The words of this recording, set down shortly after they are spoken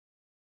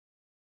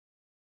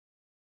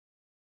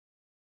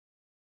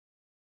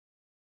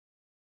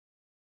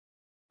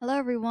Hello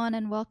everyone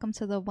and welcome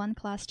to the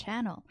OneClass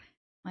channel.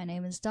 My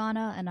name is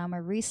Donna and I'm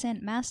a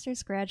recent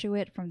master's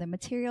graduate from the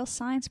Material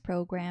Science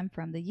program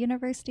from the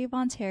University of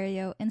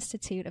Ontario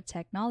Institute of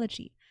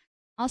Technology,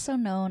 also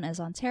known as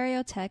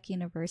Ontario Tech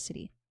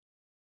University.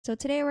 So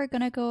today we're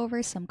going to go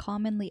over some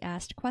commonly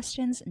asked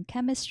questions in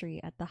chemistry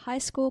at the high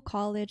school,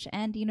 college,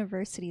 and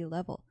university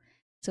level.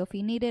 So if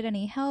you needed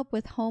any help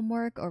with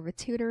homework or with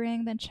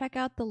tutoring, then check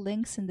out the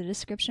links in the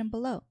description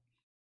below.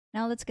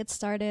 Now let's get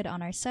started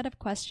on our set of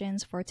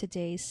questions for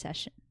today's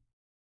session.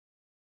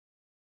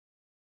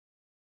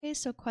 Okay,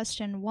 so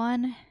question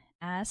 1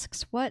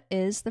 asks, what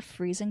is the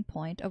freezing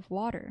point of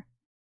water?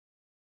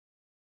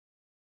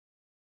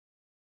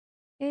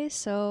 Okay,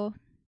 so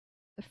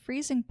the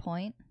freezing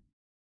point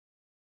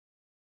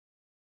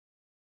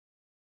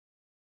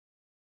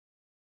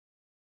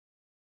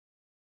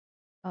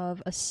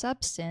of a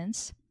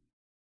substance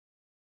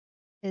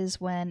is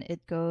when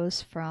it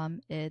goes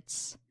from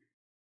its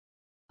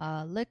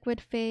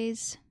liquid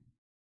phase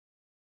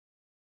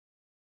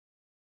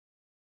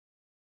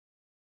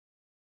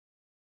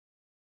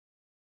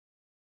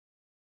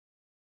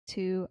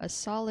to a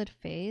solid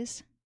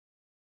phase,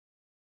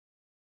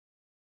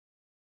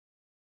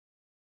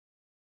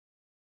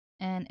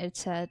 and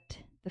it's at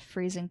the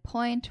freezing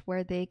point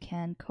where they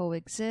can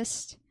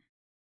coexist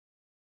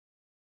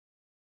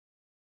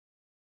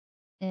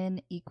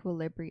in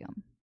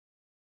equilibrium.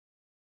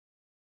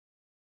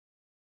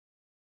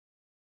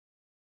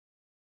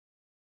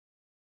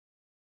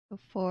 So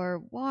for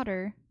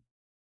water,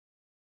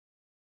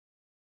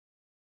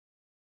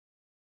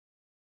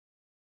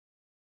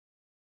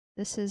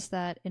 this is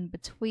that in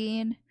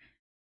between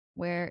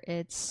where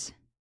it's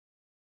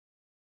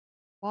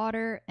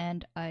water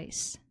and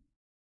ice.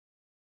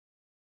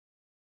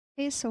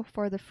 Okay, so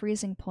for the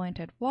freezing point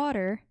at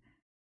water,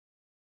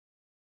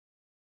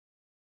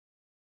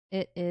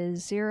 it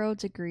is 0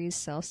 degrees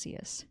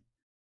Celsius.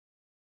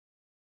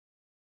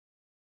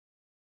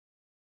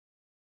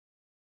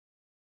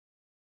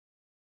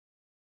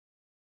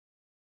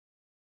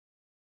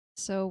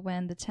 So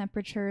when the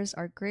temperatures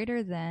are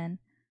greater than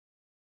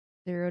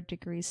 0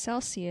 degrees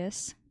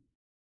Celsius,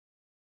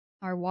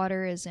 our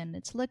water is in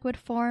its liquid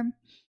form,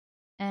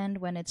 and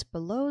when it's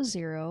below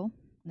 0,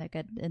 like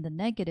in the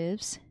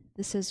negatives,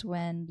 this is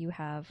when you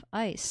have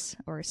ice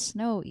or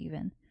snow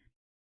even.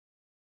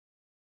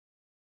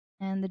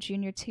 And the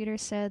junior tutor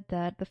said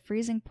that the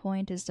freezing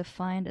point is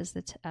defined as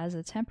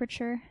the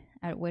temperature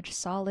at which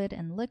solid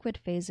and liquid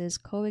phases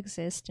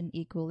coexist in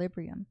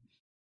equilibrium.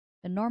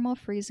 The normal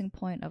freezing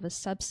point of a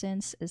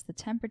substance is the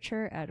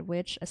temperature at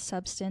which a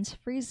substance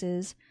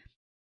freezes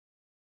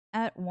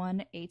at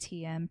 1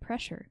 atm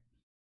pressure.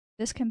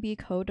 This can be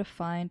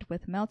co-defined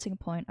with melting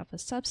point of a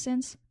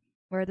substance,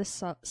 where the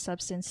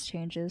substance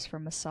changes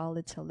from a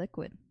solid to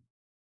liquid.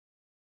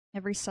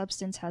 Every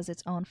substance has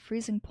its own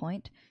freezing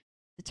point,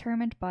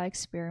 determined by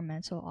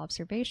experimental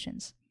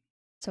observations.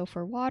 So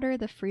for water,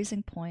 the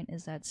freezing point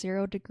is at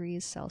 0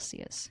 degrees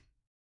Celsius.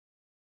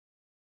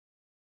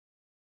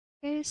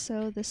 Okay,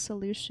 so this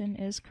solution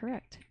is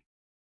correct.